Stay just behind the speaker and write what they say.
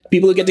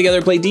People who get together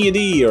and play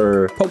D&D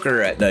or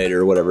poker at night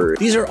or whatever.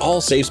 These are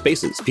all safe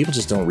spaces. People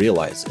just don't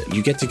realize it.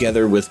 You get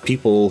together with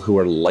people who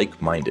are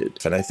like-minded.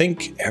 And I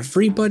think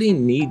everybody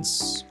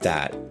needs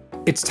that.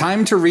 It's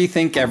time to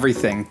rethink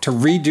everything, to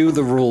redo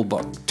the rule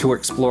book, to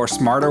explore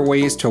smarter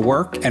ways to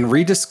work and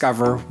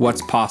rediscover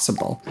what's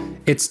possible.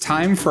 It's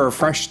time for a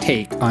fresh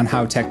take on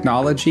how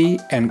technology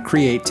and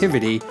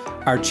creativity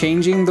are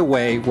changing the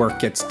way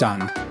work gets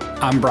done.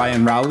 I'm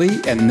Brian Rowley,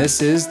 and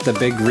this is The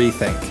Big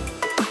Rethink.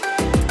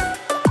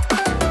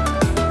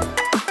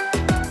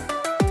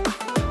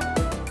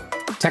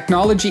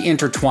 Technology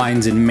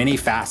intertwines in many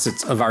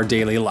facets of our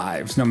daily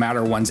lives, no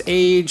matter one's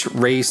age,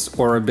 race,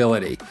 or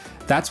ability.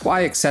 That's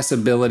why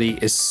accessibility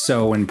is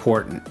so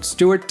important.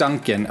 Stuart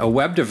Duncan, a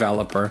web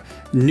developer,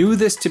 knew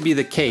this to be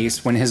the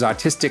case when his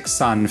autistic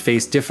son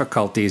faced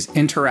difficulties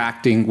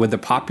interacting with the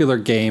popular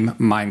game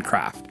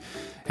Minecraft.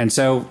 And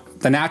so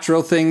the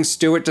natural thing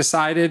Stuart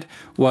decided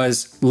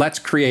was, let's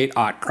create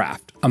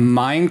Autcraft, a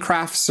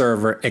Minecraft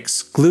server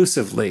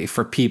exclusively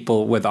for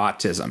people with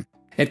autism.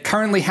 It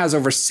currently has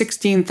over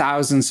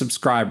 16,000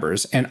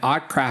 subscribers, and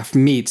Autcraft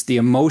meets the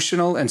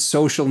emotional and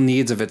social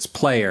needs of its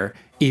player,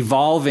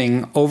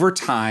 evolving over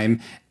time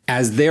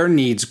as their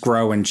needs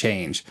grow and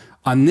change.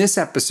 On this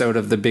episode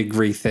of The Big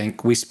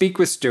Rethink, we speak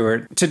with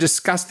Stuart to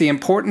discuss the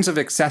importance of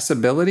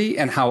accessibility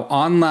and how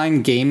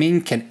online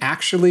gaming can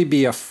actually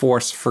be a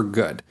force for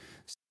good.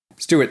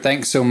 Stuart,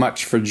 thanks so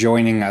much for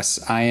joining us.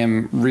 I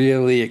am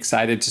really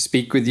excited to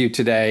speak with you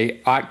today.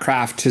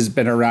 Autcraft has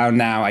been around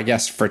now, I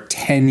guess, for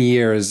 10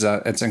 years.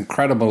 It's an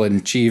incredible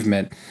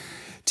achievement.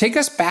 Take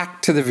us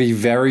back to the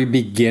very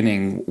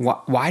beginning.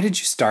 Why did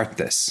you start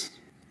this?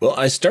 Well,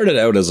 I started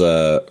out as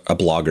a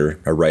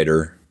blogger, a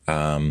writer.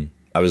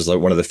 I was like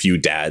one of the few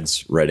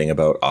dads writing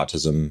about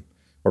autism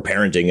or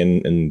parenting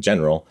in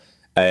general.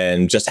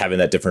 And just having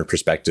that different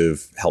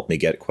perspective helped me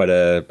get quite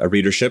a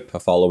readership, a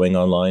following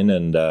online.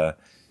 And,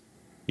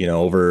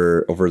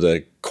 over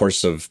the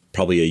course of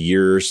probably a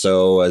year or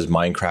so, as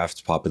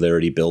Minecraft's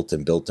popularity built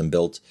and built and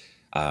built,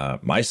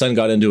 my son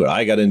got into it.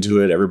 I got into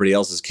it. Everybody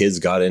else's kids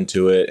got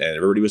into it. And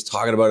everybody was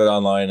talking about it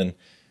online.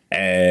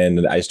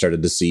 And I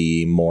started to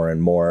see more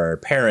and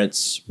more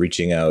parents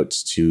reaching out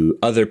to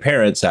other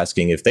parents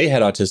asking if they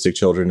had autistic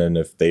children and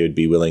if they would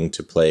be willing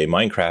to play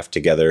Minecraft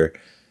together.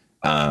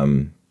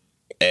 And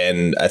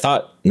I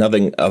thought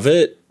nothing of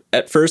it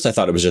at first. I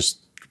thought it was just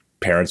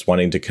parents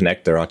wanting to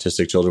connect their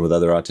autistic children with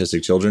other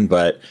autistic children.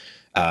 But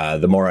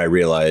the more I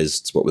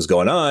realized what was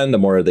going on, the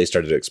more they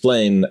started to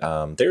explain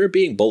they were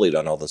being bullied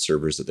on all the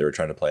servers that they were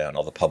trying to play on,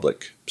 all the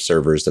public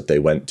servers that they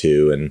went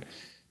to. And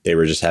they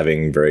were just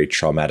having very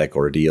traumatic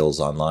ordeals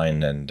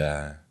online, and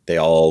they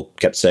all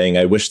kept saying,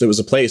 I wish there was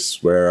a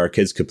place where our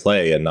kids could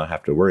play and not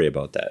have to worry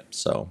about that.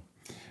 So,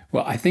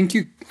 well, I think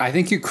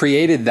you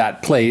created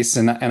that place,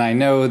 and I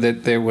know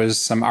that there was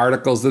some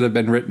articles that have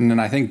been written,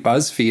 and I think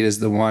BuzzFeed is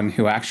the one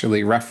who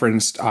actually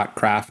referenced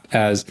Autcraft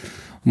as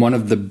one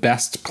of the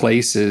best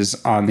places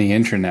on the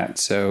internet.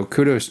 So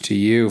kudos to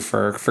you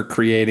for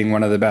creating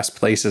one of the best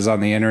places on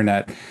the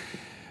internet.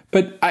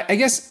 But I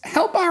guess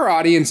help our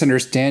audience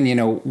understand,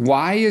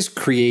 why is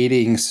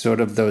creating sort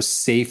of those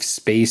safe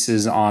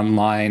spaces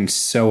online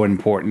so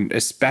important,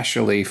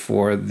 especially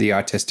for the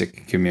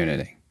autistic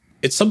community?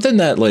 It's something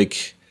that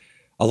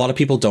a lot of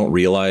people don't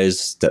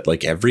realize that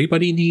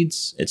everybody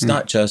needs. It's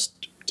not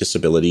just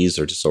disabilities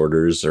or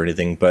disorders or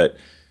anything, but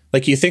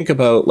you think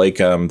about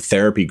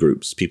therapy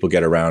groups. People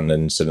get around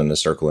and sit in a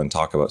circle and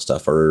talk about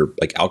stuff, or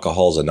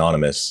Alcohol's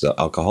Anonymous.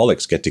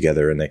 Alcoholics get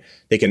together and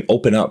they can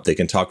open up, they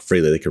can talk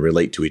freely, they can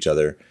relate to each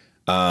other.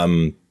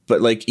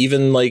 But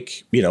even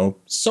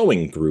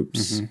sewing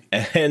groups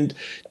and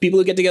people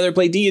who get together and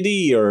play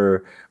D&D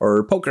or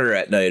poker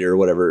at night or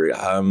whatever.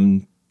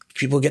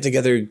 People get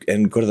together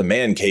and go to the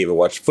man cave and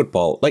watch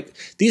football.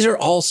 These are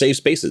all safe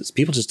spaces.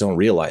 People just don't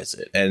realize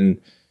it. And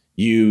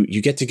you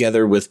get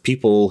together with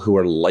people who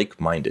are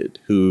like-minded,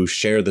 who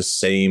share the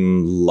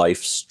same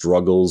life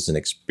struggles and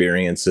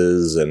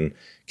experiences and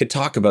can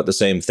talk about the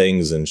same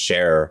things and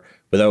share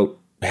without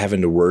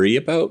having to worry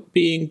about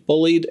being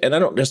bullied. And I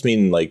don't just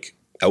mean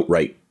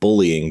outright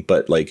bullying,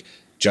 but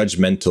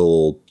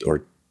judgmental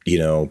or,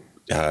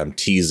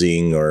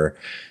 teasing or,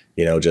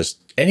 just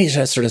any of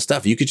that sort of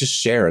stuff. You could just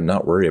share and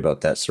not worry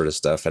about that sort of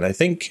stuff. And I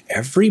think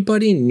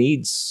everybody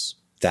needs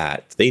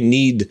that. They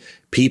need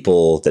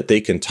people that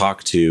they can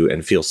talk to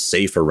and feel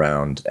safe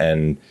around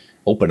and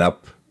open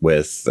up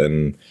with.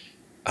 And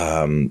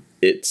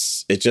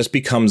it just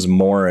becomes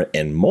more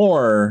and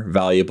more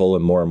valuable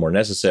and more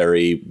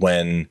necessary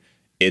when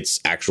it's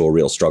actual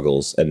real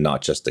struggles and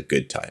not just the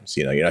good times.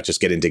 You're not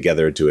just getting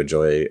together to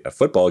enjoy a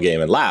football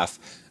game and laugh.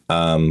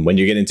 When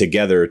you're getting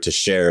together to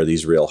share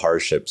these real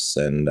hardships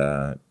and,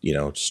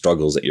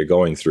 struggles that you're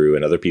going through,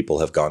 and other people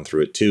have gone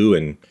through it too.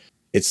 And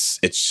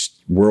it's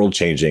world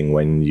changing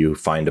when you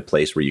find a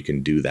place where you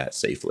can do that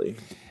safely.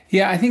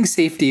 Yeah, I think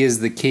safety is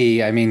the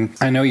key. I mean,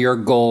 I know your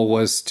goal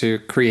was to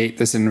create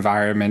this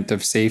environment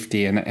of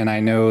safety. And I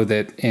know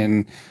that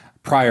in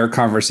prior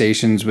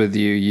conversations with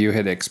you, you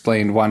had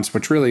explained once,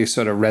 which really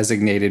sort of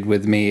resonated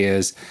with me,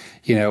 is,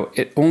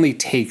 it only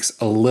takes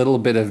a little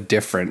bit of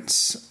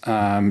difference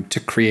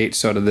to create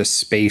sort of this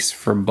space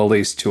for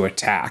bullies to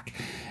attack.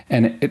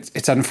 And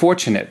it's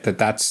unfortunate that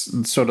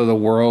that's sort of the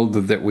world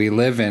that we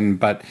live in,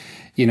 but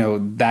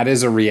that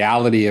is a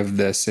reality of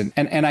this.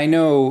 And I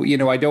know,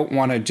 I don't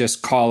want to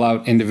just call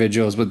out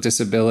individuals with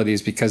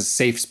disabilities, because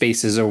safe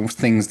spaces are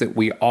things that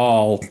we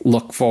all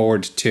look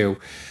forward to.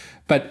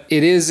 But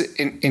it is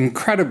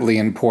incredibly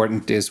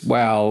important as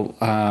well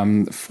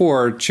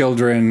for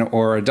children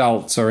or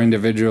adults or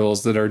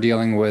individuals that are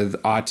dealing with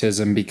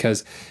autism,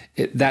 because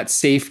that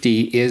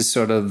safety is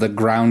sort of the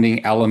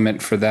grounding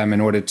element for them in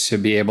order to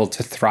be able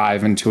to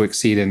thrive and to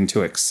exceed and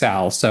to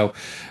excel. So,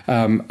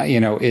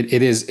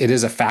 it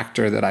is a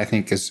factor that I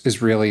think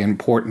is really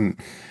important.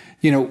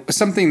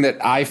 Something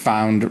that I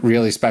found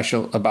really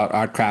special about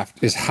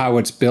Artcraft is how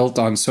it's built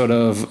on sort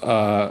of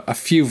a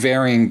few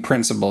varying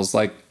principles,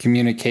 like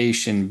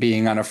communication,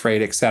 being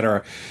unafraid,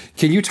 etc.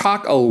 Can you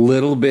talk a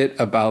little bit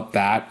about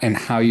that and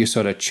how you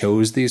sort of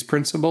chose these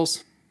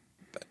principles?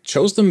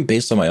 Chose them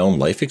based on my own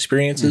life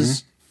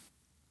experiences.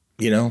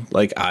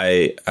 Like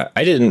I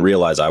didn't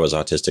realize I was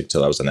autistic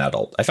till I was an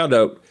adult. I found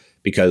out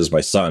because my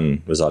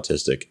son was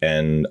autistic,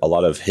 and a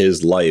lot of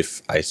his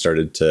life, I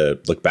started to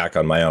look back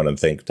on my own and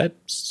think that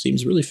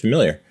seems really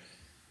familiar.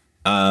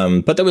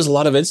 But there was a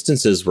lot of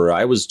instances where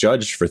I was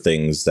judged for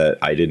things that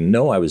I didn't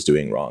know I was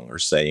doing wrong, or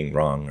saying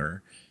wrong,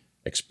 or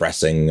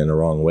expressing in a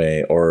wrong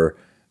way, or,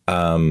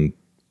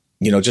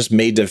 just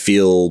made to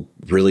feel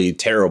really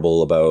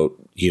terrible about,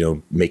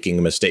 making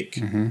a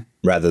mistake,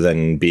 rather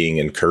than being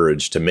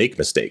encouraged to make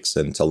mistakes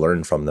and to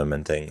learn from them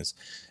and things.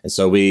 And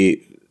so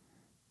we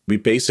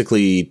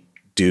basically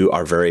do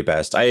our very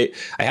best. I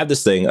have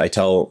this thing I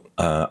tell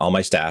all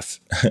my staff.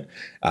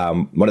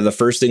 One of the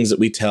first things that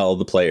we tell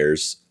the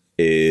players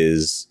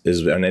is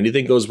when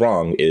anything goes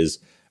wrong is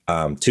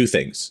two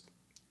things.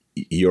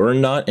 You're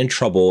not in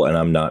trouble and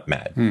I'm not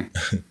mad.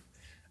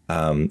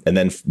 And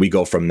then we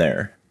go from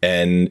there.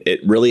 And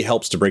it really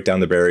helps to break down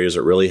the barriers.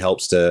 It really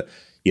helps to,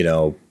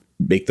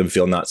 make them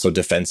feel not so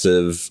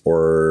defensive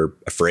or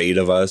afraid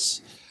of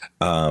us.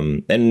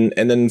 And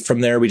then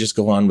from there, we just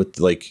go on with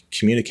like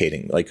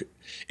communicating. Like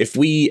if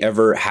we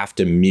ever have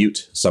to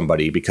mute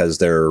somebody because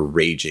they're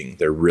raging,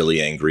 they're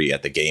really angry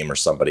at the game or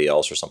somebody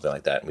else or something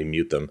like that, and we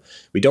mute them,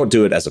 we don't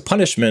do it as a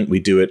punishment. We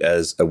do it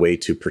as a way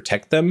to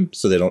protect them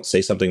so they don't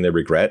say something they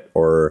regret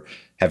or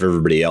have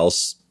everybody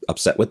else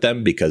upset with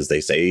them because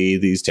they say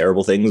these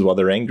terrible things while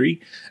they're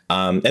angry.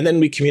 And then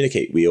we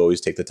communicate. We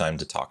always take the time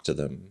to talk to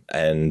them.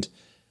 And,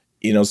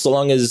 so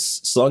long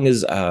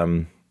as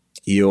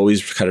you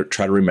always kind of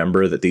try to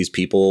remember that these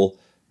people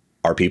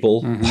are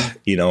people.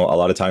 A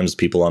lot of times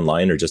people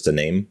online are just a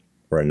name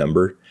or a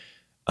number.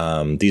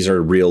 These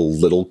are real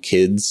little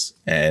kids,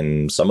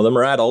 and some of them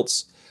are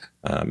adults.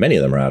 Many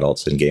of them are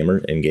adults in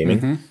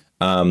gaming.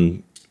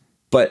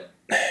 But,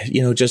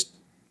 just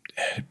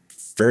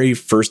very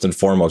first and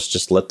foremost,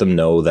 just let them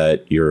know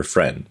that you're a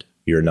friend.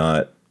 You're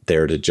not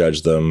there to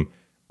judge them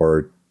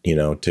or,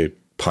 to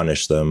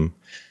punish them.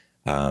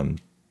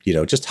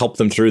 Just help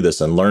them through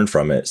this and learn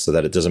from it so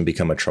that it doesn't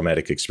become a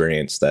traumatic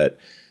experience that,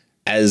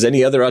 as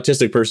any other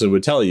autistic person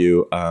would tell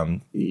you,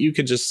 you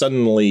could just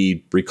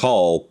suddenly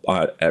recall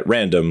at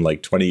random,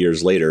 like 20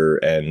 years later,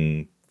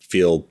 and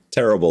feel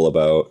terrible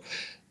about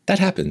that.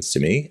 Happens to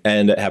me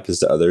and it happens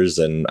to others.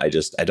 And I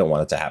don't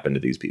want it to happen to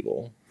these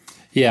people.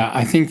 Yeah,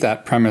 I think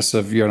that premise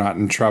of you're not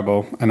in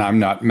trouble and I'm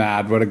not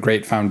mad, what a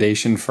great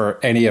foundation for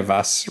any of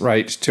us,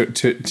 right?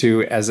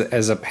 To as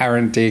a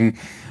parenting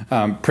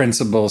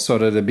principle,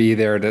 sort of to be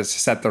there to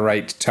set the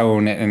right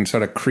tone and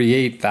sort of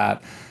create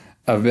that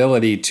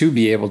ability to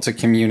be able to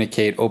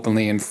communicate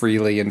openly and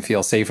freely and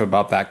feel safe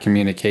about that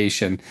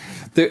communication.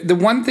 The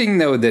one thing,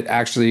 though, that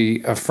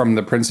actually from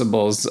the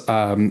principles,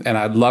 and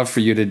I'd love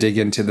for you to dig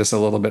into this a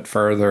little bit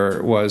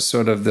further, was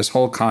sort of this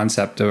whole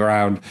concept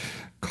around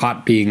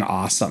caught being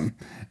awesome.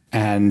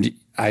 And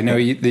I know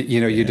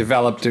you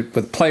developed it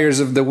with players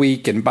of the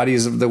week and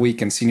buddies of the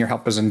week and senior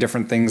helpers and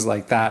different things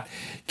like that.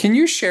 Can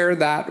you share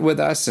that with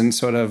us and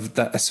sort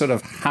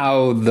of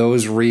how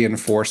those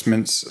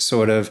reinforcements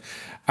sort of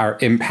are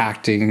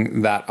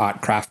impacting that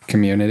Artcraft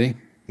community?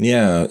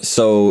 Yeah.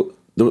 So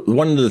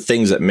one of the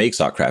things that makes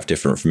Artcraft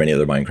different from any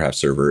other Minecraft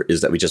server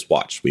is that we just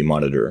watch, we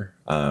monitor.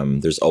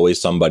 There's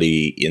always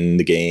somebody in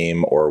the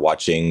game or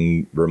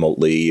watching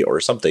remotely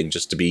or something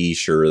just to be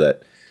sure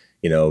that,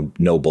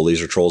 no bullies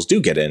or trolls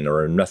do get in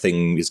or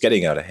nothing is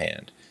getting out of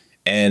hand.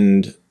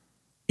 And,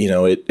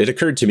 it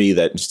occurred to me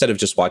that instead of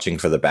just watching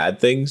for the bad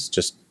things,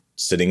 just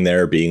sitting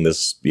there being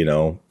this,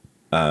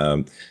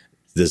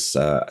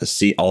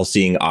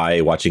 all-seeing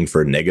eye watching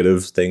for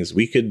negative things,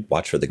 we could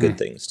watch for the good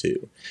things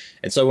too.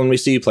 And so when we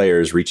see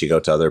players reaching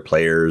out to other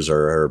players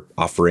or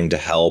offering to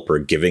help or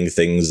giving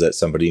things that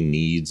somebody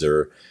needs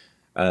or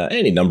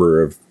any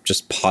number of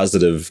just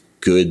positive,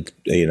 good,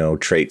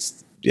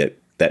 traits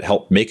that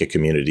help make a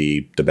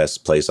community the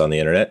best place on the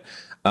internet,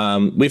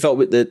 we felt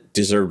that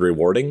deserved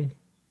rewarding.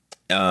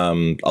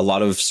 A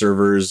lot of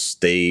servers,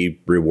 they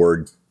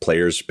reward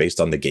players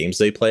based on the games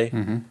they play,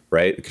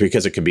 right?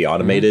 Because it can be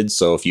automated.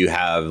 So if you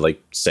have,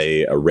 like,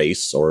 say, a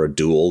race or a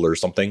duel or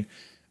something,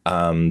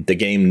 the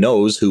game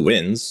knows who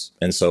wins.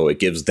 And so it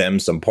gives them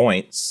some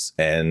points,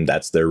 and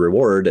that's their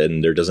reward.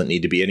 And there doesn't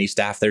need to be any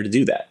staff there to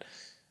do that.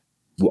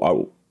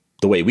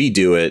 The way we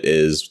do it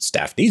is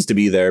staff needs to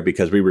be there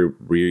because we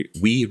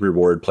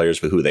reward players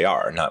for who they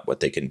are, not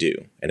what they can do.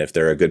 And if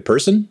they're a good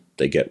person,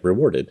 they get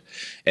rewarded.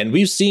 And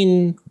we've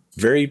seen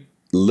very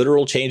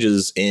literal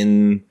changes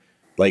in,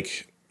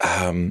 like,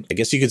 I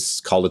guess you could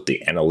call it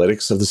the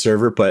analytics of the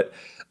server, but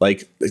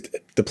like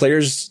the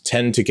players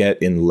tend to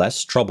get in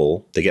less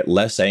trouble. They get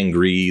less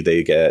angry.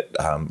 They get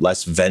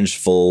less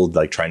vengeful,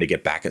 like trying to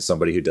get back at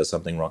somebody who does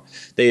something wrong.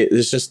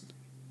 There's just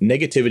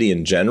negativity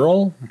in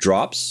general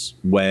drops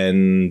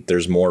when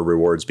there's more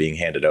rewards being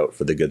handed out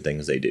for the good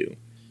things they do.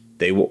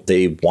 They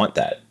want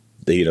that.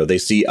 They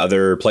see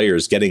other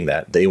players getting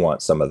that. They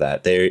want some of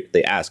that.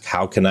 They ask,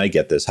 how can I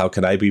get this? How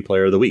can I be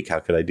player of the week? How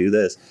can I do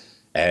this?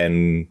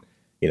 And,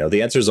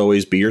 the answer is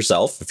always be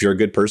yourself. If you're a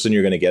good person,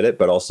 you're going to get it.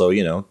 But also,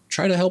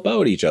 try to help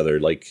out each other.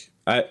 Like,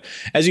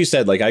 as you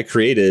said, like, I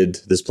created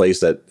this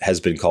place that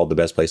has been called the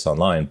best place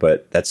online,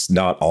 but that's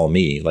not all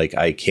me. Like,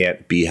 I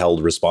can't be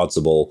held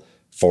responsible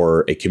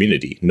for a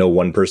community. No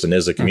one person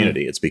is a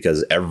community. It's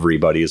because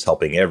everybody is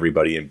helping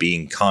everybody and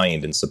being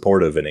kind and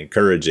supportive and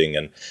encouraging.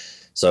 And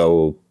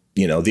so,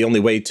 the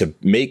only way to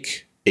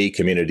make a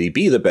community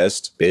be the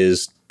best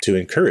is to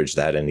encourage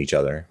that in each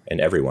other and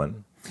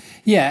everyone.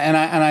 Yeah,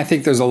 and I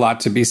think there's a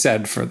lot to be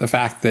said for the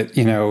fact that,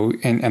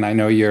 and I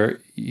know you're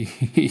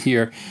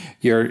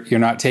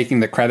not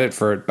taking the credit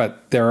for it,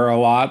 but there are a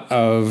lot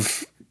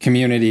of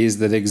communities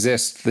that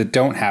exist that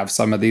don't have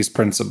some of these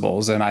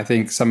principles. And I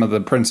think some of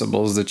the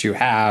principles that you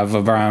have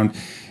around,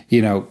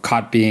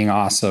 caught being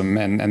awesome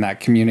and that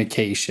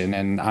communication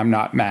and I'm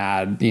not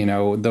mad,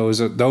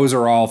 those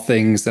are all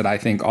things that I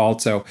think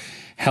also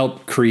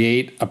help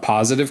create a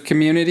positive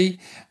community.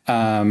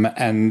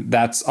 And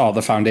that's all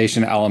the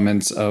foundation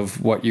elements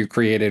of what you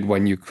created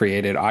when you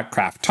created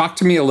Ottcraft. Talk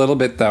to me a little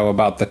bit, though,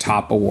 about the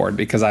top award,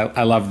 because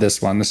I love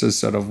this one. This is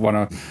sort of one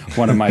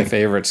of my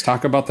favorites.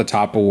 Talk about the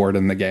top award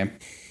in the game.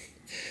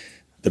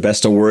 The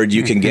best award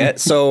you can get.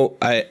 So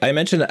I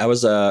mentioned I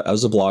was a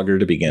blogger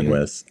to begin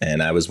with,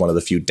 and I was one of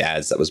the few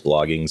dads that was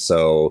blogging.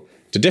 So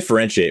to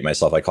differentiate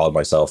myself, I called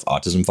myself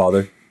Autism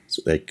Father.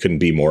 So I couldn't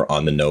be more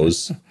on the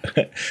nose,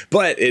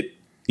 but it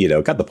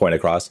got the point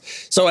across.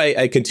 So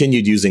I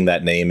continued using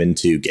that name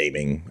into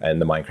gaming and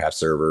the Minecraft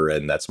server,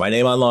 and that's my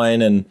name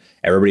online, and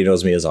everybody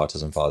knows me as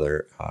Autism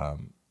Father.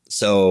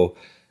 So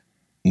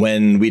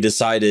when we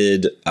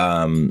decided,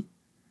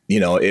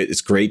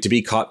 it's great to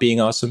be caught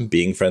being awesome,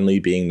 being friendly,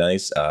 being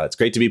nice. It's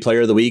great to be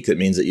player of the week. That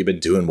means that you've been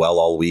doing well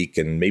all week,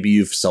 and maybe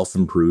you've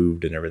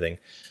self-improved and everything.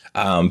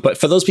 But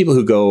for those people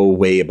who go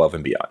way above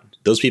and beyond,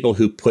 those people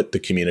who put the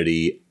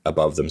community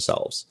above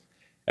themselves,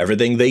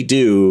 everything they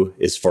do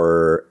is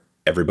for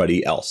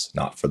everybody else,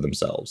 not for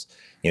themselves.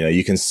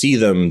 You can see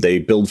them. They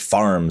build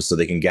farms so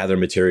they can gather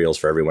materials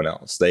for everyone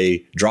else.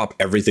 They drop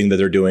everything that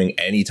they're doing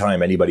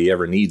anytime anybody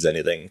ever needs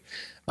anything.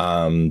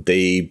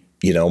 They,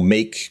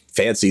 make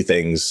fancy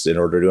things in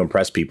order to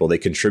impress people. They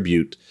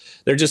contribute.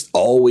 They're just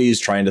always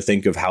trying to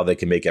think of how they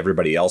can make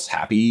everybody else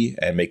happy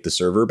and make the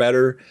server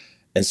better.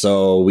 And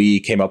so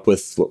we came up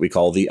with what we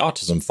call the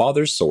Autism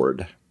Father's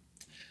Sword.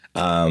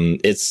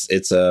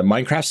 It's a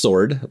Minecraft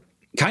sword,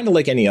 kind of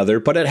like any other,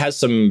 but it has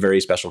some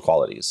very special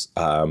qualities.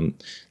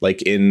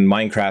 Like in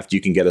Minecraft, you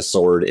can get a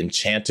sword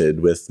enchanted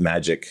with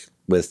magic,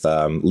 with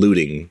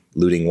looting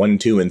 1,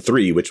 2, and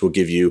 3, which will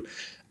give you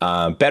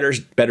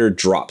better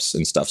drops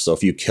and stuff. So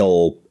if you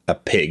kill a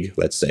pig,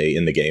 let's say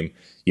in the game,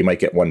 you might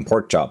get 1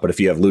 pork chop. But if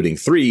you have looting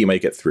 3, you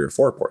might get 3 or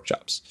 4 pork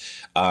chops.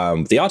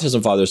 The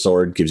Autism Father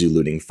Sword gives you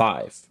looting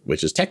 5,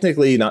 which is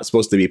technically not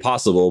supposed to be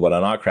possible, but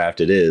on Ottcraft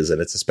it is. And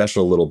it's a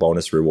special little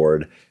bonus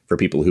reward for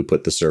people who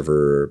put the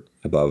server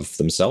above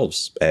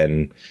themselves.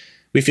 And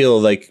we feel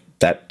like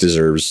that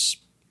deserves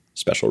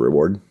special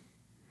reward.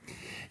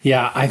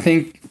 Yeah, I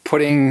think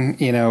putting,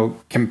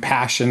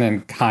 compassion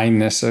and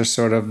kindness are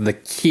sort of the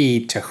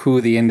key to who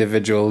the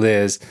individual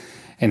is.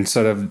 And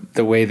sort of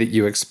the way that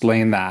you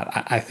explain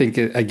that, I think,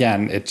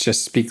 it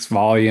just speaks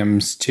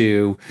volumes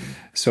to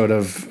sort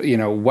of,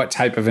 what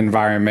type of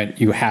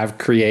environment you have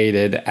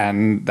created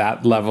and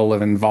that level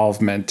of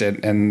involvement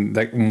and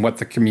what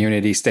the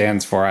community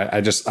stands for.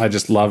 I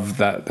just love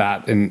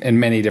that in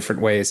many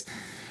different ways.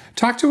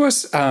 Talk to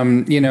us,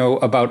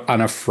 about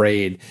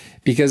Unafraid,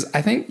 because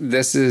I think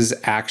this is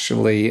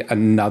actually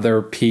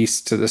another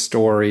piece to the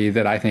story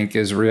that I think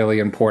is really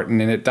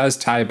important. And it does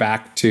tie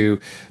back to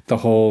the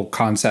whole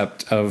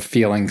concept of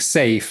feeling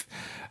safe.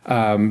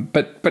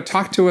 But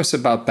talk to us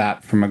about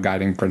that from a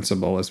guiding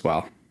principle as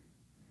well.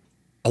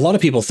 A lot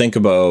of people think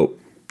about,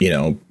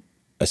 a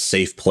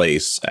safe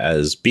place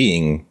as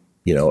being,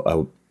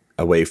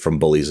 away from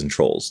bullies and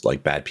trolls,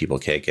 like bad people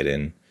can't get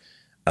in.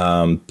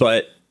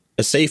 But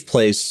a safe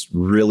place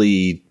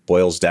really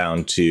boils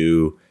down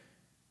to,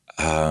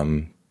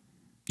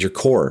 your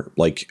core,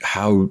 like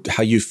how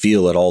you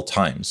feel at all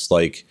times.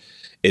 Like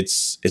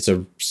it's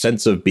a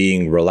sense of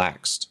being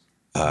relaxed.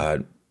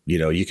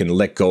 You can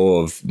let go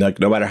of, like,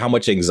 no matter how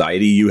much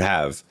anxiety you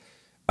have,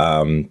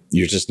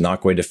 you're just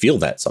not going to feel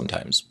that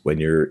sometimes when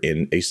you're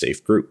in a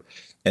safe group.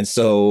 And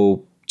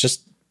so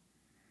just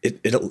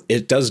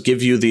it does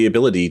give you the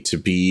ability to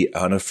be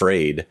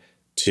unafraid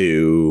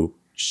to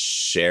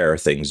share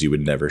things you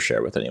would never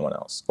share with anyone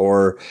else,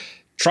 or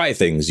try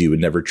things you would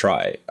never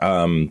try.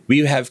 We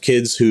have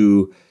kids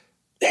who,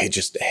 they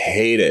just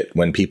hate it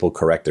when people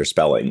correct their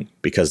spelling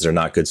because they're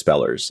not good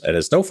spellers, and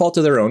it's no fault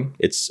of their own.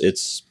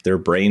 It's their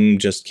brain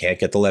just can't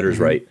get the letters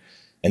right.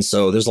 And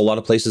so there's a lot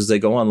of places they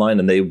go online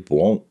and they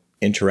won't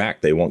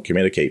interact. They won't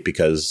communicate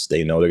because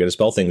they know they're going to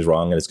spell things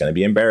wrong and it's going to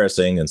be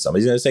embarrassing and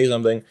somebody's going to say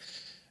something.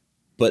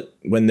 But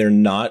when they're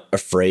not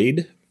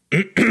afraid,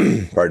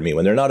 pardon me,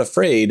 when they're not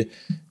afraid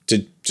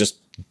to just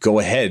go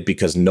ahead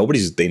because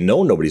they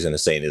know nobody's going to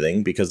say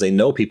anything, because they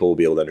know people will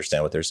be able to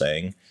understand what they're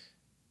saying,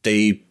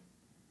 they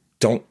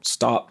don't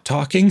stop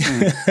talking.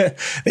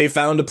 They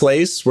found a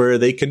place where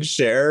they can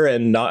share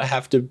and not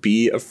have to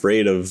be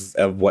afraid of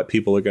what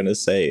people are going to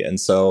say. And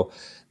so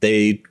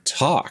they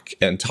talk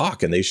and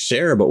they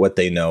share about what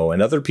they know,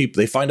 and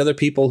they find other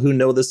people who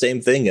know the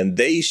same thing and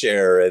they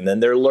share, and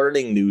then they're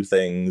learning new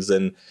things,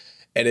 and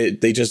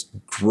they just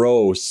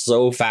grow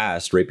so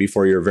fast right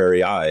before your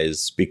very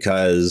eyes,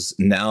 because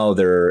now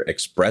they're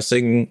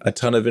expressing a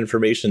ton of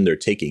information. They're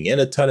taking in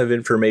a ton of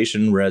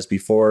information, whereas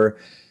before,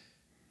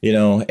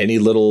 any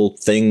little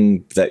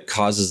thing that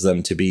causes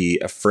them to be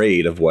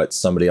afraid of what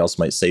somebody else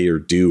might say or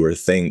do or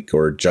think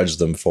or judge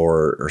them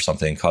for or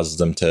something causes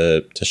them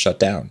to shut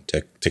down,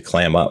 to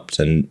clam up,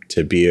 and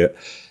to be,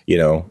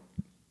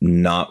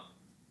 not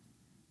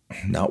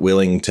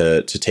willing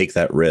to take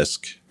that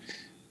risk.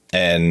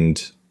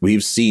 And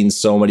we've seen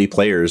so many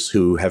players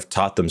who have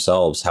taught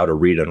themselves how to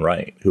read and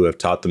write, who have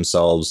taught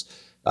themselves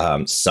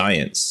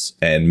science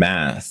and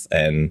math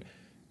and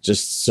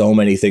just so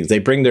many things. They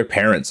bring their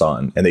parents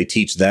on and they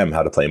teach them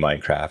how to play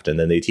Minecraft, and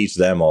then they teach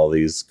them all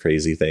these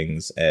crazy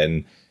things.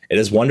 And it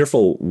is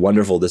wonderful,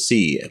 wonderful to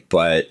see.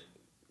 But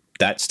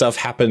that stuff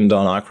happened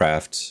on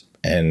Awcraft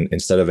and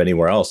instead of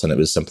anywhere else. And it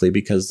was simply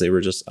because they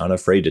were just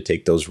unafraid to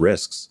take those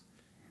risks.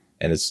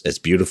 And it's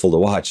beautiful to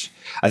watch.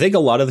 I think a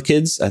lot of the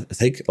kids,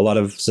 a lot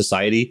of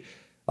society,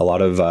 a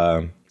lot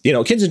of,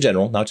 kids in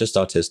general, not just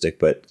autistic,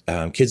 but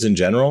kids in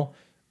general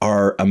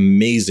are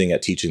amazing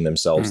at teaching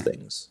themselves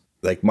things.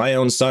 Like my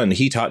own son,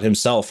 he taught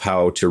himself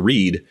how to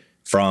read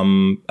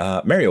from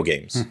Mario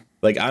games.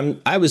 Like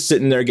I was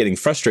sitting there getting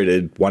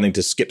frustrated, wanting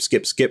to skip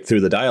through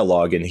the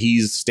dialogue, and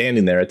he's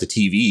standing there at the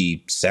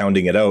TV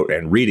sounding it out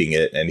and reading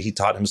it, and he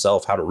taught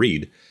himself how to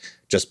read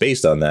just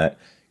based on that.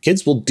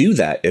 Kids will do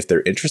that if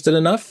they're interested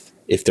enough,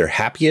 if they're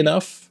happy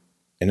enough,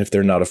 and if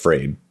they're not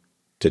afraid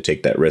to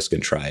take that risk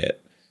and try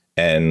it.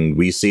 And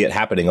we see it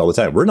happening all the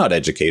time. We're not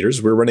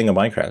educators. We're running a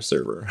Minecraft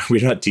server.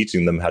 We're not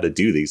teaching them how to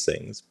do these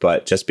things.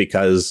 But just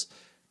because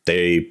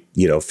they,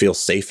 feel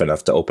safe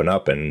enough to open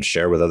up and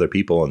share with other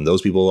people, and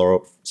those people are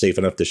safe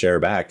enough to share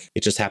back,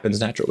 it just happens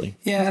naturally.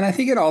 Yeah, and I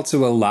think it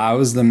also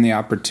allows them the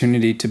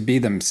opportunity to be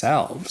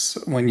themselves.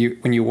 When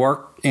you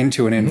work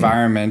into an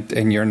environment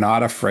and you're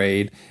not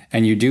afraid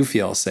and you do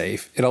feel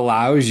safe, it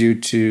allows you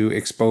to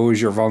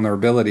expose your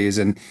vulnerabilities.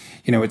 And,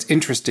 it's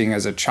interesting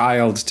as a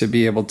child to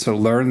be able to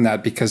learn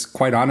that, because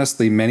quite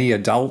honestly, many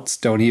adults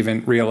don't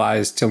even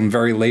realize till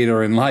very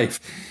later in life,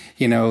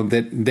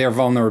 that their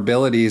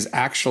vulnerabilities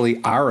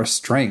actually are a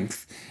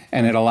strength.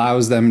 And it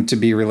allows them to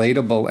be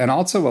relatable, and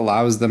also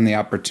allows them the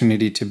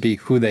opportunity to be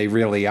who they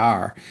really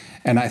are.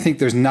 And I think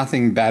there's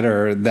nothing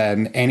better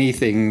than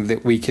anything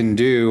that we can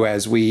do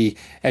as we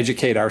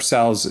educate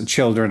ourselves,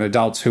 children,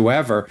 adults,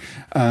 whoever,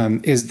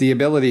 is the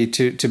ability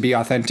to be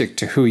authentic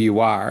to who you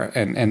are.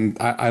 And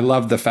I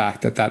love the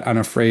fact that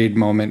unafraid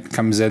moment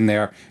comes in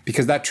there,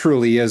 because that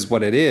truly is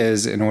what it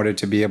is in order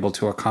to be able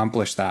to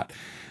accomplish that.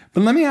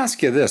 But let me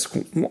ask you this.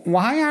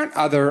 Why aren't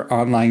other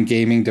online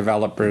gaming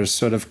developers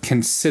sort of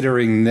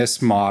considering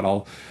this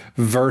model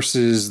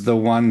versus the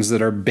ones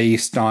that are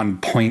based on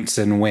points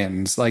and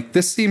wins? Like,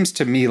 this seems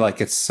to me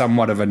like it's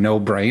somewhat of a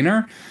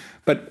no-brainer,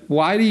 but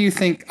why do you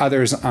think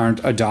others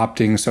aren't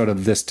adopting sort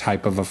of this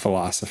type of a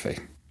philosophy?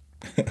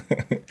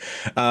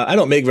 I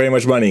don't make very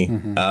much money.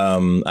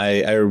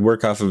 I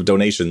work off of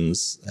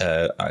donations.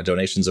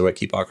 Donations are what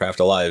keep Awcraft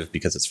alive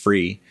because it's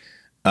free.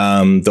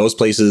 Those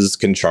places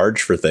can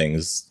charge for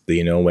things.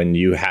 When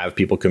you have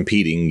people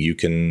competing, you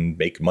can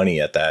make money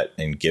at that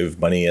and give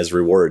money as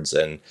rewards,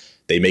 and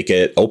they make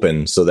it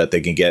open so that they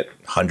can get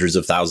hundreds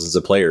of thousands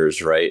of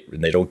players, right?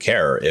 And they don't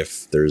care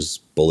if there's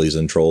bullies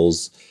and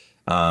trolls.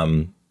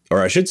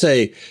 Or I should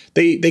say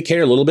they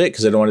care a little bit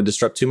because they don't want to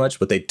disrupt too much.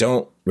 What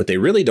they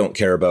really don't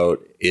care about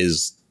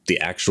is the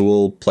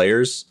actual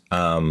players.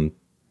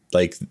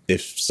 Like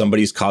if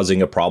somebody's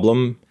causing a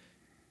problem,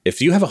 if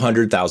you have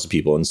 100,000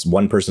 people and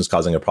one person's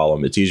causing a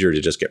problem, it's easier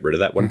to just get rid of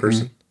that one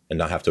person and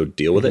not have to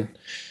deal with it.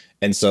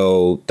 And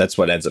so that's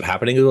what ends up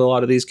happening to a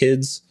lot of these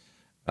kids.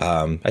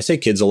 I say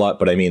kids a lot,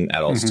 but I mean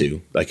adults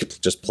too, like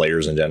just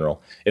players in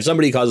general. If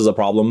somebody causes a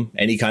problem,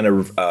 any kind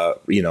of,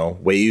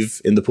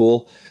 wave in the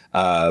pool,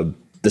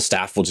 the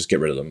staff will just get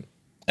rid of them.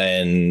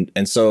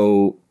 And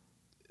so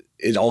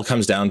it all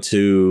comes down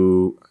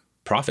to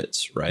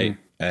profits, right?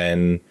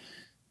 And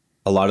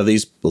a lot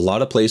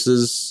of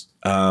places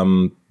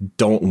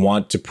don't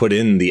want to put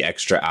in the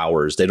extra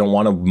hours. They don't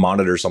want to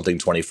monitor something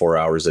 24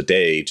 hours a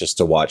day just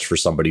to watch for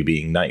somebody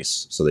being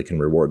nice so they can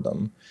reward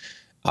them.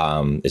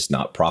 It's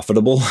not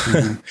profitable,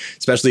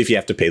 especially if you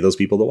have to pay those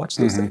people to watch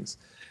those things.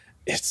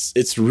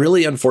 It's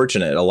really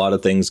unfortunate. A lot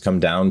of things come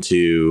down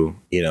to,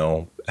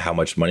 how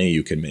much money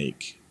you can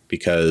make.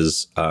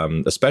 Because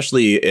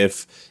especially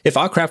if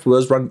Oddcraft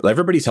was run,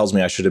 everybody tells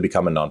me I should have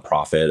become a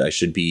nonprofit. I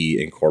should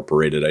be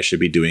incorporated. I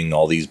should be doing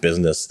all these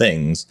business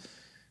things.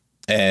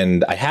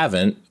 And I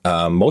haven't,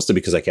 mostly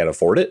because I can't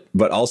afford it,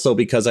 but also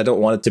because I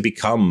don't want it to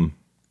become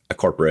a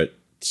corporate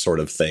sort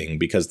of thing,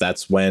 because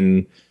that's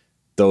when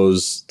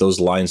those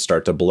lines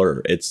start to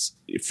blur. It's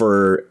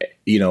for,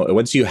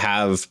 once you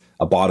have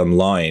a bottom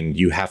line,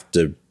 you have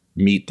to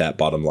meet that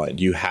bottom line.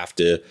 You have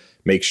to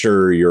make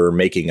sure you're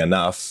making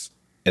enough,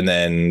 and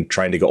then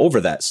trying to go over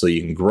that so you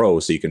can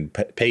grow, so you can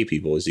pay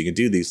people, so you can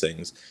do these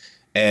things.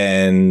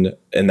 And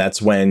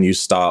that's when you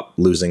stop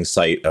losing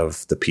sight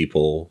of the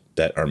people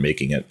that are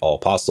making it all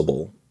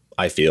possible,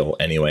 I feel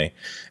anyway.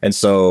 And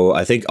so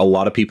I think a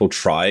lot of people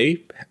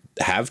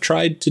have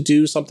tried to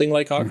do something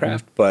like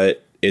Oddcraft,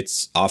 but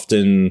it's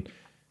often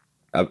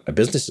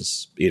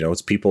businesses,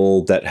 it's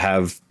people that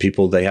have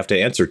people they have to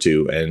answer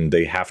to, and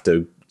they have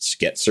to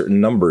get certain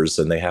numbers,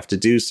 and they have to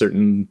do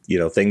certain,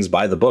 things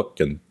by the book.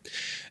 And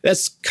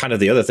that's kind of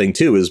the other thing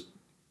too, is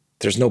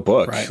there's no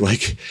book. Right.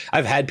 Like,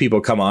 I've had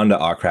people come on to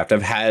Oddcraft.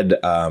 I've had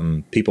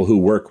people who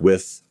work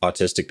with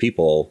autistic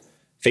people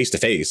face to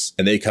face,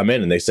 and they come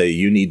in and they say,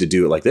 you need to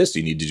do it like this.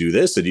 You need to do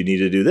this, and you need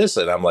to do this.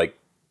 And I'm like,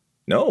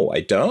 no, I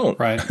don't.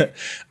 Right.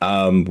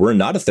 We're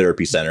not a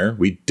therapy center.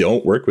 We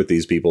don't work with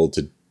these people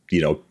to,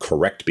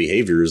 correct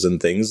behaviors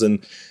and things.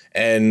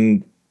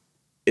 And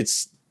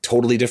it's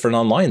totally different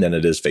online than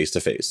it is face to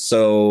face.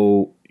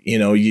 So,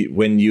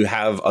 when you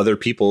have other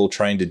people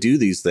trying to do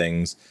these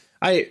things,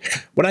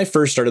 when I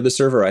first started the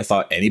server, I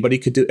thought anybody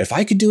could do it. If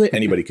I could do it,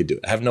 anybody could do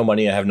it. I have no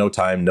money. I have no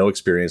time, no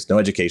experience, no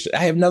education.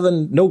 I have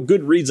no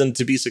good reason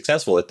to be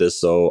successful at this.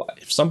 So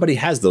if somebody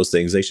has those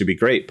things, they should be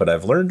great. But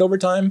I've learned over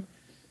time,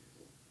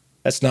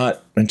 that's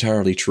not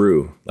entirely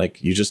true. Like,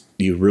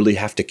 you really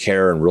have to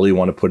care and really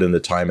want to put in the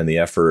time and the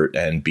effort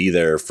and be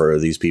there for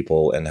these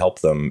people and help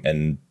them,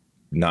 and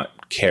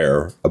not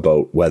care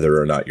about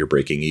whether or not you're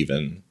breaking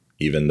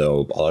even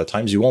though a lot of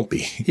times you won't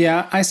be.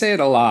 Yeah, I say it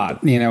a lot.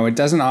 It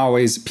doesn't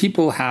always,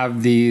 people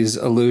have these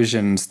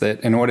illusions that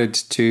in order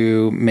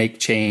to make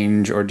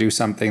change or do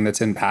something that's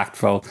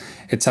impactful,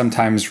 it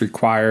sometimes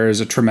requires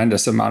a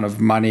tremendous amount of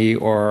money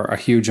or a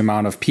huge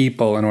amount of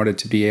people in order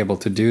to be able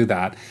to do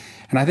that.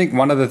 And I think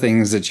one of the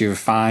things that you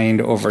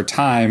find over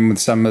time with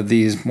some of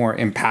these more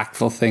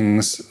impactful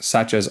things,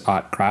 such as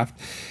Oddcraft,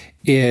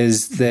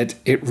 is that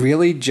it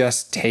really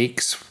just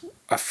takes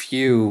a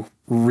few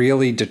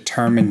really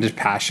determined,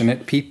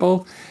 passionate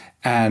people,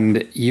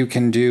 and you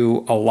can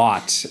do a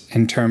lot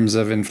in terms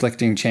of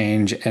inflicting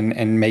change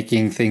and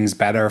making things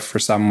better for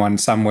someone,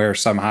 somewhere,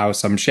 somehow,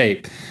 some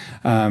shape.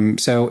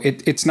 So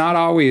it's not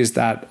always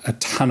that a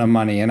ton of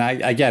money, and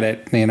I get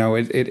it.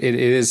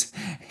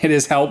 It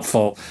is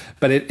helpful,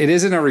 but it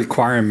isn't a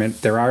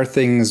requirement. There are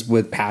things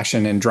with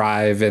passion and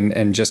drive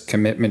and just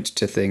commitment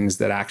to things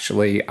that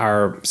actually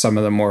are some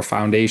of the more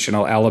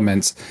foundational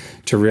elements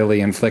to really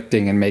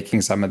inflicting and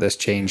making some of this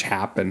change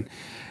happen.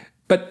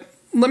 But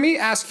let me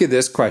ask you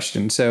this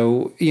question.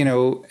 So,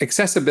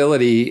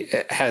 accessibility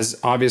has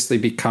obviously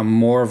become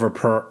more of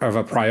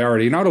a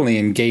priority, not only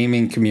in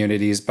gaming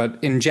communities,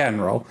 but in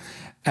general,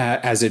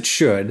 as it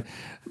should.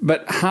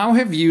 But how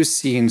have you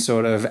seen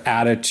sort of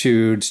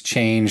attitudes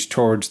change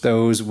towards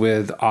those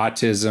with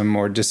autism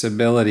or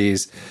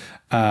disabilities,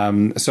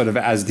 sort of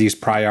as these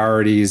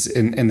priorities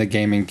in the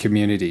gaming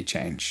community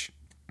change?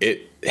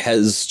 It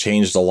has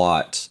changed a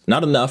lot.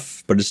 Not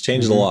enough, but it's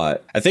changed a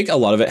lot. I think a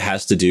lot of it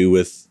has to do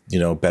with,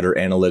 better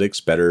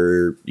analytics,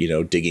 better,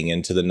 digging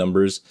into the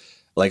numbers.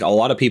 Like, a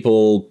lot of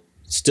people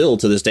still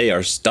to this day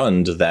are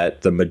stunned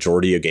that the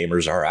majority of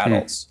gamers are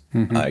adults.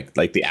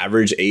 Like the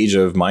average age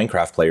of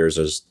Minecraft players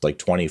is like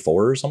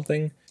 24 or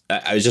something.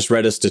 I just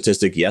read a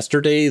statistic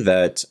yesterday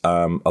that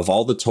of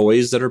all the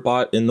toys that are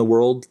bought in the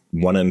world,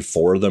 1 in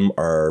 4 of them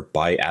are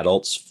by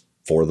adults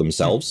for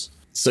themselves.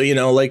 So,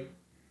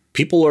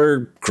 people are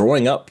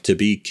growing up to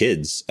be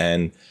kids,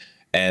 and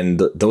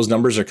those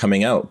numbers are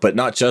coming out, but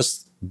not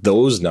just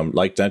those numbers,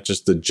 like not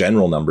just the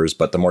general numbers,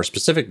 but the more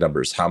specific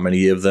numbers. How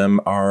many of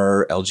them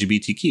are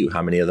LGBTQ?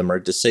 How many of them are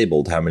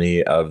disabled? How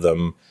many of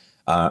them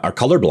are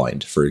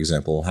colorblind, for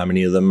example? How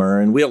many of them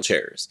are in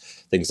wheelchairs?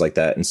 Things like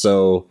that. And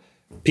so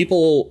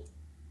people,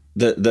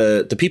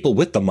 the people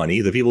with the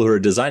money, the people who are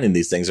designing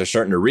these things, are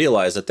starting to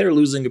realize that they're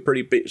losing a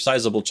pretty big,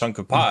 sizable chunk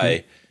of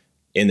pie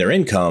in their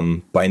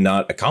income by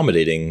not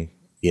accommodating,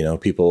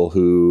 people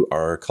who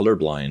are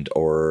colorblind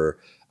or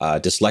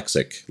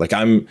dyslexic. Like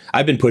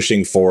I've been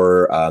pushing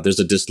for, there's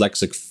a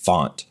dyslexic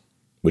font,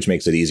 which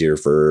makes it easier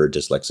for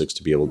dyslexics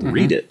to be able to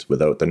read it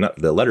without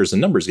the letters and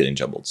numbers getting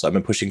jumbled. So I've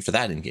been pushing for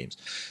that in games.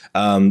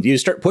 You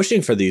start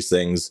pushing for these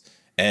things,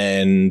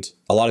 and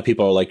a lot of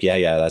people are like,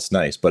 yeah, that's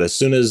nice. But as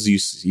soon as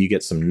you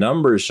get some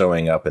numbers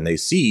showing up and they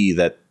see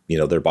that,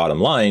 their bottom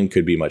line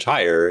could be much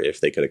higher if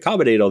they could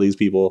accommodate all these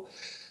people,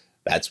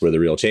 that's where the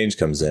real change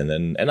comes in.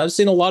 And I've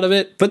seen a lot of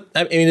it, but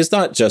I mean, it's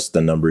not just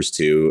the numbers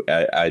too.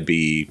 I'd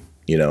be,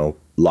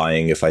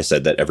 lying if I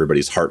said that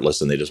everybody's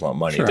heartless and they just want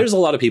money. Sure. There's a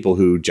lot of people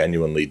who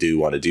genuinely do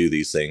want to do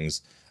these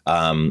things.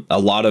 A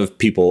lot of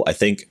people, I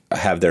think,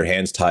 have their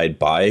hands tied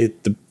by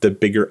the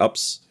bigger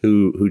ups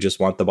who just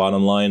want the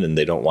bottom line, and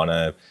they don't want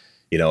to,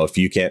 if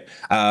you can't,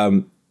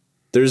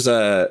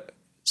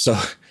 so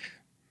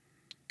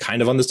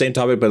kind of on the same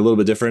topic, but a little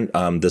bit different.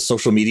 The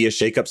social media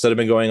shakeups that have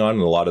been going on,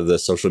 and a lot of the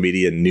social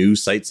media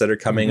news sites that are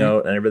coming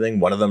out and everything.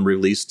 One of them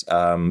released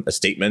a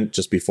statement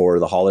just before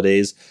the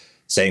holidays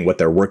saying what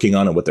they're working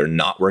on and what they're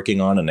not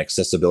working on. And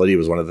accessibility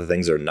was one of the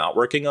things they're not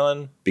working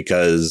on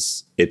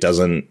because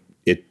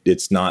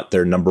it's not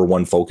their number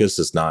one focus.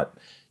 It's not,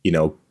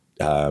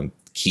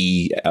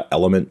 key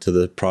element to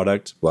the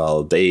product.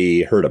 Well,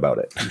 they heard about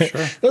it.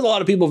 Sure. There's a lot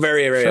of people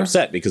very, very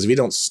upset because if you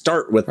don't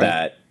start with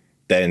that,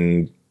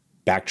 then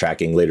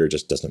backtracking later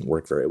just doesn't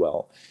work very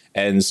well.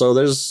 And so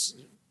there's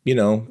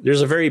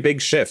a very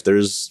big shift.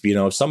 There's,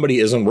 if somebody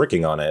isn't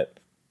working on it,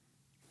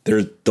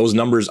 those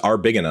numbers are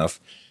big enough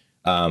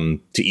to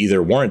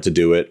either warrant to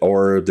do it,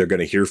 or they're going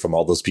to hear from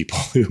all those people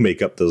who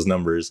make up those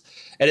numbers.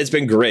 And it's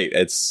been great.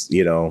 It's,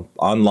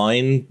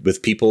 online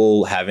with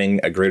people having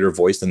a greater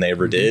voice than they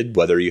ever did,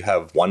 whether you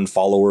have 1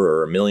 follower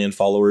or 1 million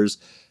followers,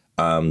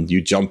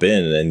 you jump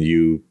in and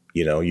you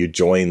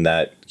join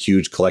that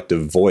huge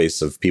collective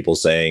voice of people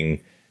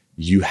saying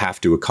you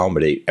have to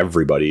accommodate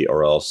everybody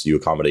or else you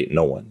accommodate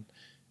no one.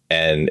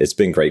 And it's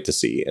been great to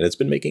see, and it's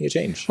been making a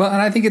change. Well, and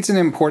I think it's an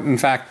important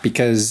fact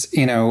because,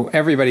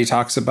 everybody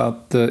talks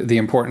about the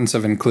importance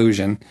of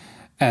inclusion,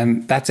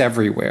 and that's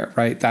everywhere,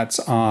 right? That's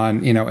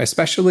on,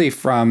 especially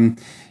from,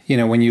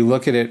 when you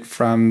look at it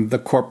from the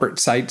corporate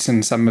sites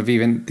and some of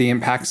even the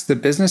impacts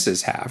that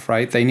businesses have,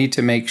 right? They need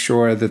to make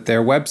sure that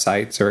their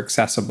websites are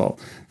accessible.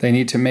 They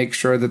need to make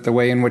sure that the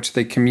way in which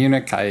they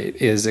communicate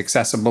is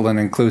accessible and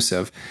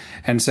inclusive.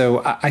 And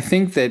so I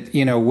think that,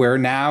 we're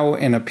now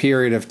in a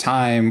period of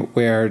time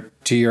where,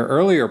 to your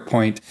earlier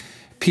point,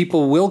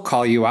 people will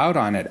call you out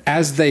on it,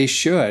 as they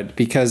should,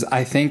 because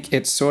I think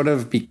it sort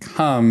of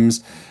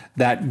becomes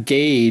that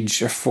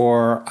gauge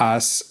for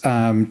us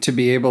to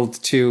be able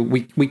to,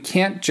 we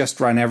can't just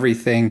run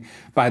everything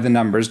by the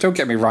numbers. Don't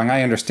get me wrong.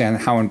 I understand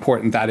how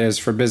important that is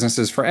for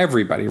businesses, for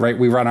everybody, right?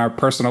 We run our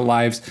personal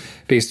lives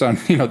based on,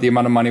 the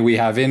amount of money we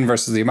have in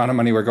versus the amount of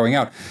money we're going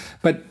out.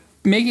 But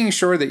making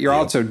sure that you're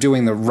also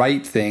doing the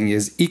right thing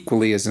is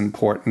equally as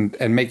important,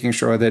 and making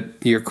sure that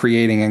you're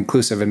creating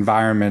inclusive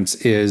environments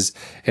is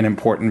an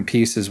important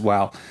piece as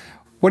well.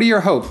 What are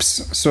your hopes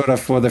sort of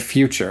for the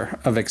future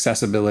of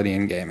accessibility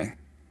in gaming?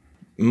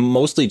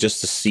 Mostly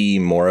just to see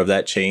more of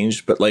that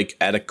change, but like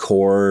at a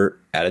core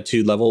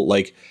attitude level,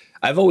 like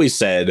I've always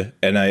said,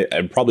 and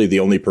I'm probably the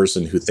only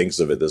person who thinks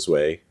of it this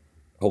way.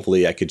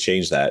 Hopefully I could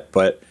change that.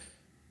 But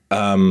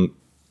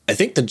I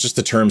think that just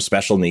the term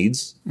special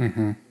needs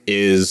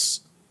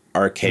is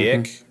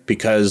archaic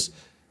because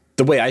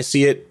the way I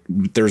see it,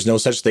 there's no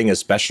such thing as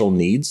special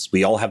needs.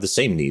 We all have the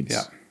same needs.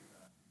 Yeah.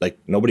 Like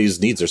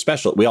nobody's needs are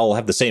special. We all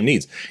have the same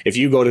needs. If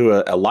you go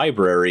to a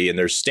library and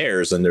there's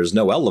stairs and there's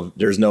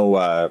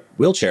no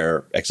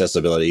wheelchair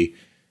accessibility,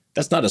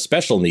 that's not a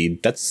special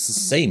need. That's the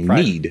same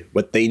need.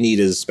 What they need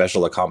is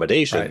special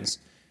accommodations.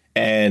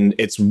 Right. And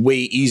it's way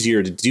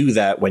easier to do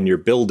that when you're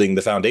building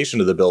the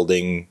foundation of the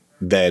building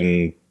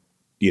than,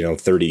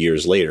 30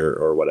 years later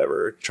or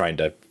whatever, trying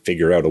to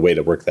figure out a way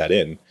to work that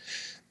in.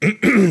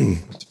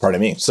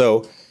 Pardon me.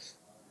 So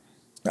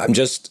I'm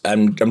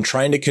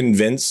trying to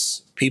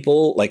convince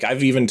people. Like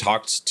I've even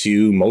talked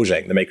to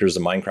Mojang, the makers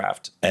of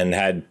Minecraft, and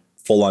had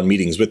full on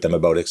meetings with them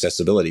about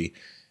accessibility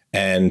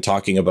and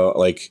talking about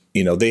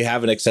they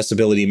have an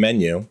accessibility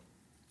menu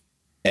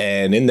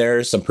and in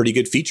there some pretty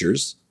good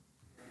features,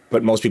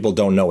 but most people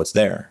don't know it's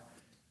there.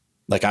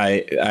 Like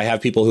I have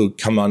people who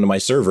come onto my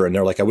server and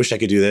they're like, I wish I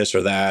could do this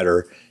or that,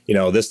 or,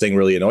 this thing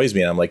really annoys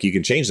me. And I'm like, you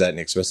can change that in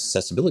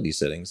accessibility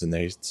settings. And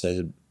they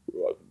said,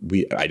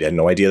 I had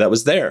no idea that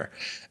was there.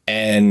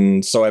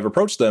 And so I've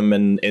approached them,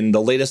 and in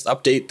the latest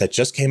update that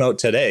just came out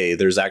today,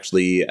 there's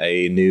actually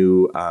a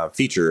new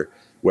feature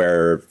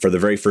where for the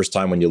very first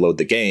time when you load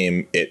the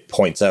game, it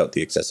points out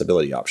the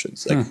accessibility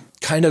options. Like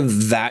kind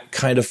of that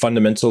kind of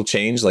fundamental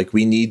change. Like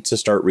we need to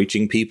start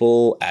reaching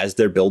people as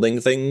they're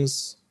building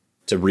things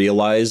to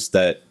realize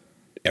that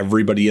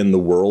everybody in the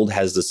world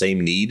has the same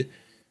need.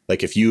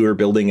 Like if you are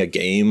building a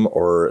game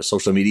or a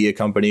social media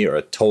company or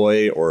a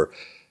toy or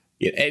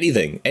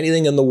anything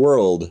in the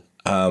world,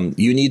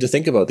 you need to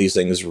think about these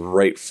things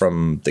right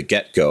from the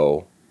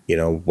get-go,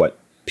 what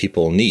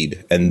people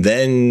need. And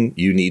then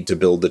you need to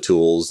build the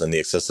tools and the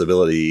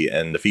accessibility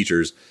and the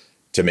features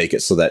to make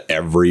it so that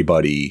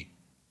everybody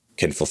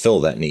can fulfill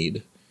that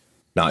need,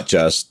 not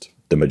just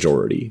the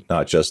majority,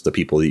 not just the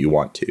people that you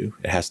want to.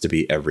 It has to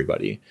be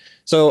everybody.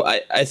 So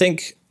I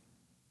think,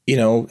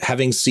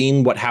 having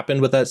seen what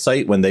happened with that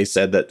site when they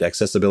said that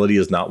accessibility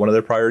is not one of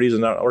their priorities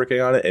and not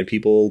working on it, and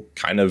people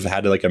kind of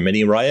had like a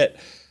mini riot,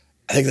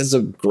 I think that's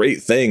a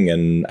great thing.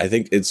 And I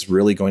think it's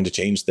really going to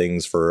change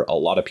things for a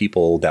lot of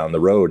people down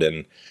the road.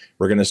 And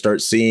we're going to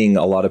start seeing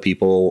a lot of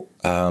people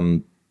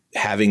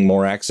having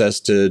more access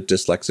to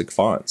dyslexic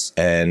fonts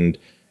and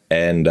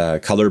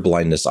color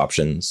blindness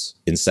options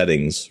in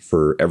settings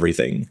for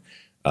everything.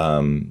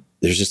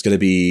 There's just going to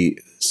be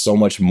so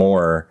much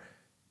more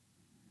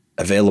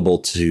available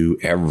to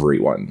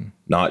everyone,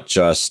 not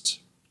just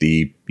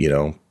the,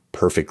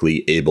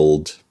 perfectly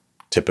abled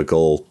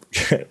typical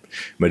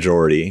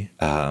majority.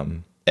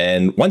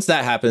 And once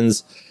that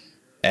happens,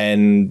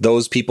 and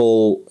those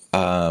people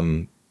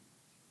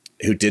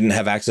who didn't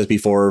have access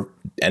before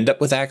end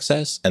up with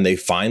access, and they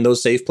find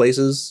those safe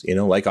places,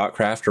 like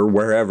Otcraft or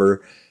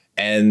wherever,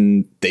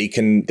 and they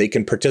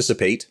can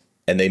participate,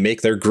 and they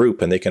make their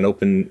group, and they can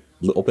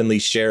openly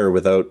share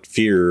without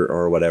fear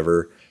or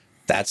whatever.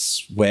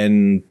 That's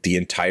when the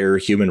entire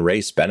human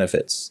race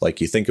benefits. Like,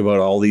 you think about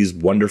all these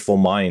wonderful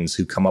minds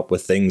who come up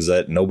with things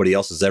that nobody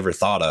else has ever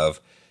thought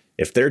of.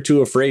 If they're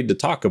too afraid to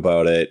talk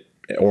about it,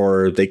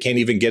 or they can't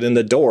even get in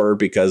the door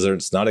because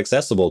it's not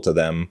accessible to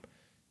them,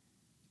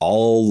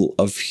 all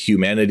of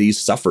humanity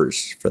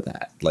suffers for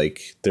that.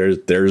 Like,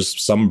 there's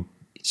some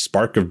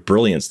spark of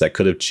brilliance that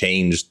could have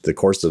changed the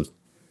course of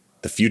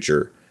the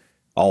future,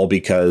 all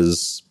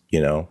because,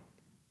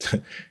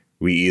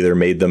 we either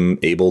made them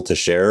able to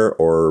share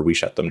or we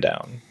shut them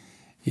down.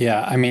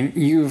 Yeah, I mean,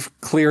 you've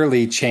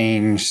clearly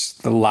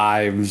changed the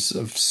lives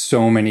of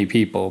so many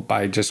people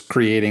by just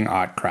creating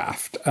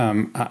Otcraft.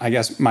 I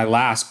guess my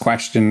last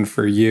question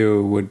for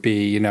you would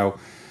be,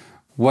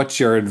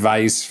 what's your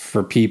advice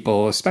for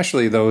people,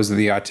 especially those of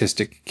the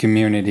autistic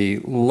community,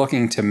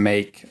 looking to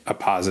make a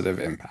positive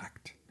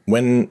impact?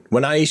 When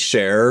I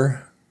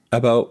share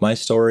about my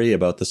story,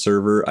 about the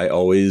server, I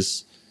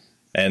always...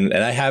 And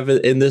I have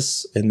in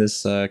this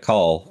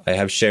call, I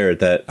have shared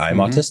that I'm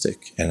autistic,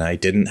 and I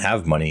didn't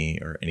have money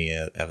or any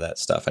of that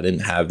stuff. I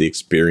didn't have the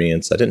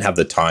experience. I didn't have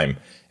the time.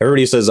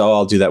 Everybody says, "Oh,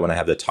 I'll do that when I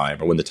have the time,"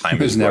 or when the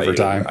time is right. There's never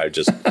time. I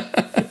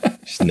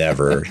just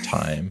never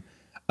time.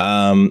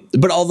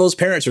 But all those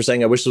parents are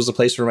saying, "I wish there was a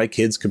place where my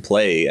kids could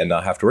play and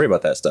not have to worry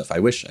about that stuff. I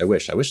wish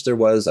there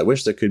was. I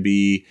wish there could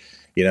be.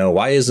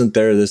 Why isn't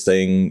there this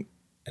thing?"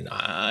 And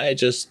I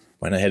just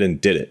went ahead and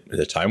did it.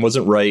 The time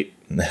wasn't right.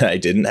 I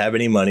didn't have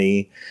any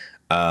money.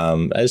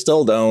 I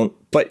still don't.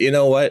 But you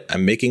know what?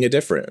 I'm making a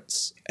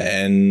difference.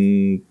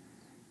 And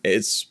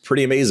it's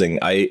pretty amazing.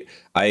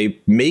 I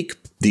make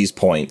these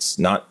points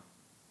not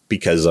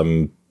because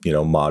I'm,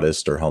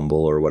 modest or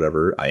humble or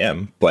whatever I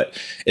am, but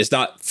it's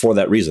not for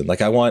that reason.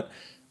 Like, I want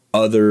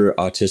other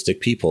autistic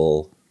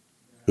people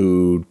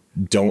who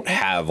don't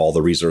have all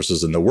the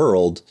resources in the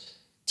world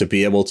to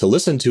be able to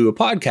listen to a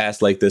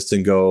podcast like this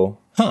and go,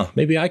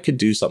 maybe I could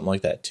do something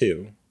like that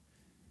too.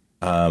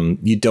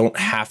 You don't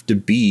have to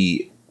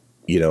be,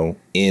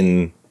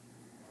 in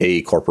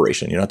a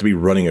corporation. You don't have to be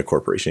running a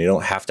corporation. You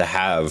don't have to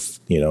have,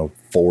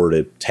 4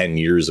 to 10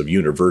 years of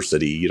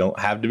university. You don't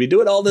have to be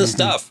doing all this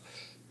stuff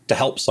to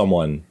help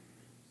someone.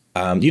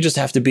 You just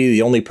have to be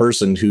the only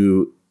person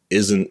who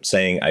isn't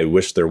saying, I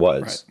wish there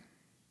was, right,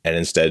 and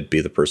instead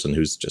be the person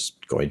who's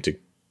just going to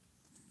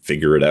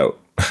figure it out.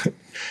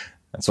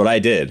 That's what I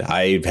did.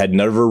 I had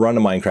never run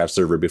a Minecraft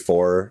server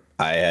before.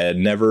 I had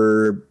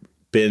never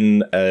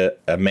been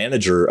a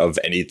manager of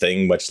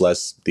anything, much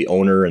less the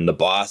owner and the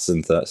boss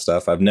and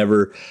stuff. I've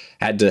never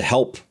had to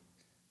help,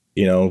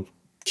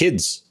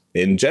 kids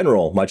in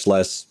general, much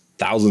less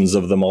thousands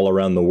of them all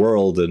around the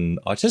world, and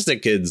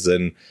autistic kids.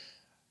 And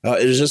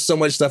there's just so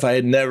much stuff I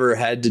had never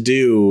had to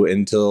do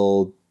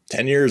until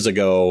 10 years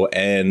ago.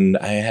 And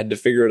I had to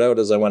figure it out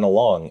as I went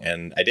along.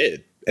 And I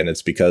did. And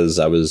it's because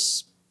I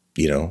was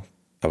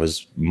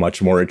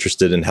much more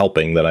interested in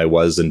helping than I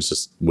was in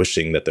just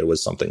wishing that there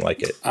was something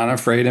like it.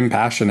 Unafraid and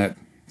passionate.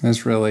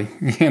 That's really,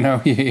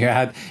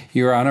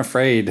 you were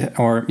unafraid,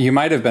 or you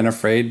might have been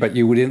afraid, but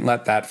you didn't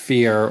let that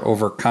fear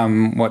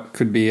overcome what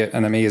could be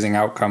an amazing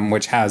outcome,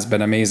 which has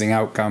been amazing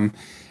outcome.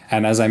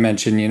 And as I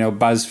mentioned,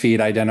 BuzzFeed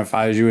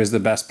identifies you as the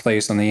best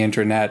place on the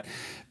internet.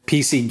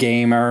 PC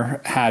Gamer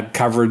had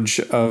coverage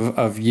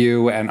of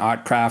you and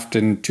Otcraft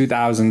in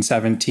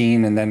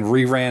 2017, and then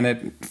reran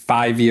it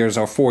 5 years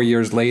or 4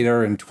 years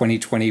later in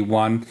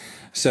 2021.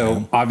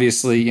 So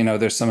obviously,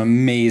 there's some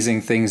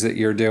amazing things that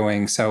you're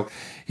doing. So,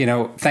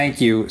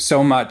 thank you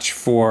so much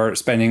for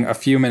spending a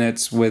few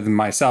minutes with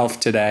myself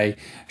today,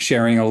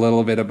 sharing a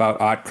little bit about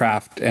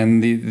Otcraft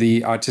and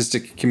the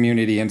autistic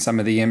community and some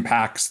of the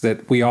impacts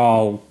that we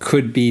all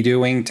could be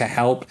doing to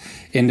help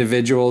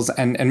individuals.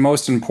 And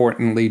most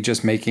importantly,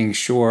 just making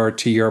sure,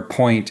 to your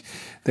point,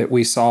 that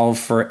we solve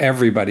for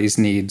everybody's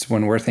needs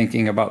when we're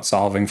thinking about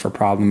solving for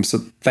problems. So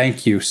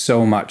thank you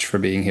so much for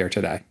being here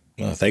today.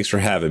 Well, thanks for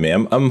having me.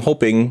 I'm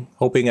hoping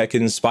I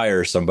can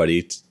inspire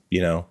somebody,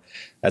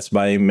 that's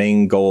my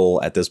main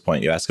goal at this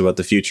point. You ask about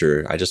the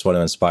future. I just want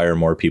to inspire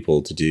more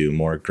people to do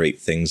more great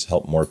things,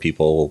 help more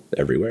people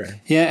everywhere.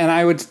 Yeah, and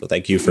I would... So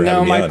thank you for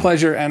having me on. No, my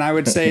pleasure. And I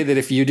would say that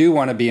if you do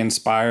want to be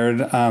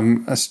inspired,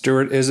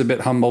 Stuart is a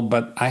bit humble,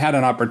 but I had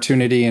an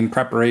opportunity in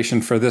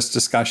preparation for this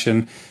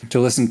discussion to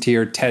listen to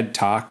your TED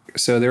Talk.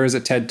 So there is a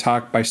TED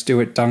Talk by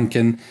Stuart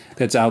Duncan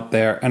that's out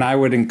there. And I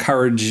would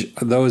encourage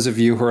those of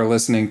you who are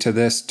listening to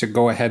this to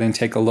go ahead and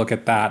take a look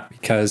at that,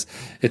 because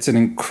it's an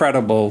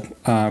incredible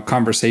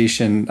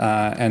conversation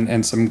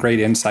and some great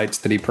insights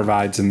that he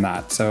provides in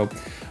that. So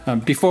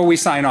before we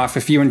sign off,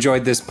 if you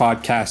enjoyed this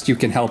podcast, you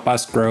can help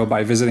us grow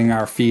by visiting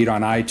our feed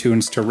on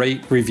iTunes to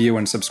rate, review,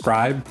 and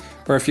subscribe.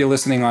 Or if you're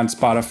listening on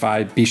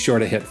Spotify, be sure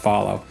to hit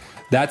follow.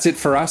 That's it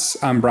for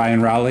us. I'm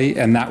Brian Rowley,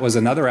 and that was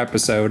another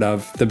episode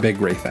of The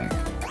Big Ray Thing.